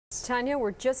Tanya,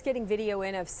 we're just getting video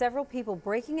in of several people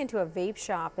breaking into a vape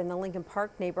shop in the Lincoln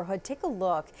Park neighborhood. Take a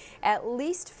look. At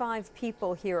least 5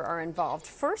 people here are involved.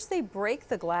 First, they break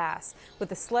the glass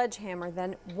with a sledgehammer.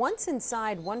 Then once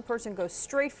inside, one person goes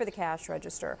straight for the cash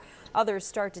register. Others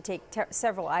start to take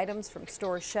several items from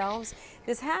store shelves.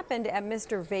 This happened at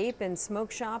Mr. Vape and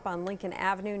Smoke Shop on Lincoln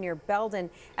Avenue near Belden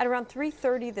at around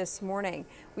 3:30 this morning.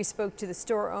 We spoke to the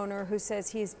store owner, who says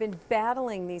he has been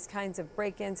battling these kinds of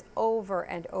break-ins over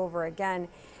and over again,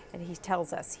 and he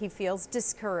tells us he feels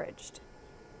discouraged.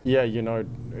 Yeah,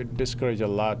 it discourages a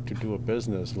lot to do a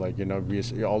business. Like,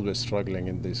 we're always struggling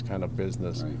in this kind of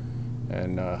business. Right.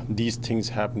 And these things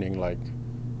happening like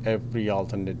every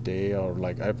alternate day or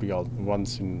like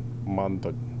once in a month,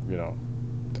 or,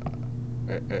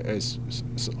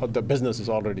 the business is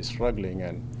already struggling,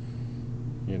 and,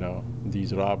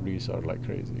 these robberies are like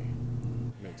crazy.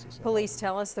 Police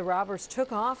tell us the robbers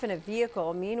took off in a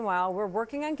vehicle. Meanwhile, we're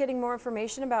working on getting more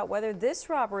information about whether this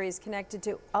robbery is connected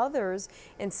to others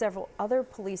in several other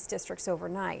police districts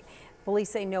overnight. Police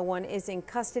say no one is in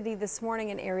custody this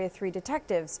morning, and Area 3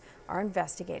 detectives are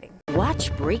investigating.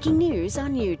 Watch breaking news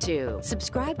on YouTube.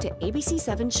 Subscribe to ABC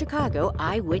 7 Chicago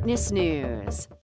Eyewitness News.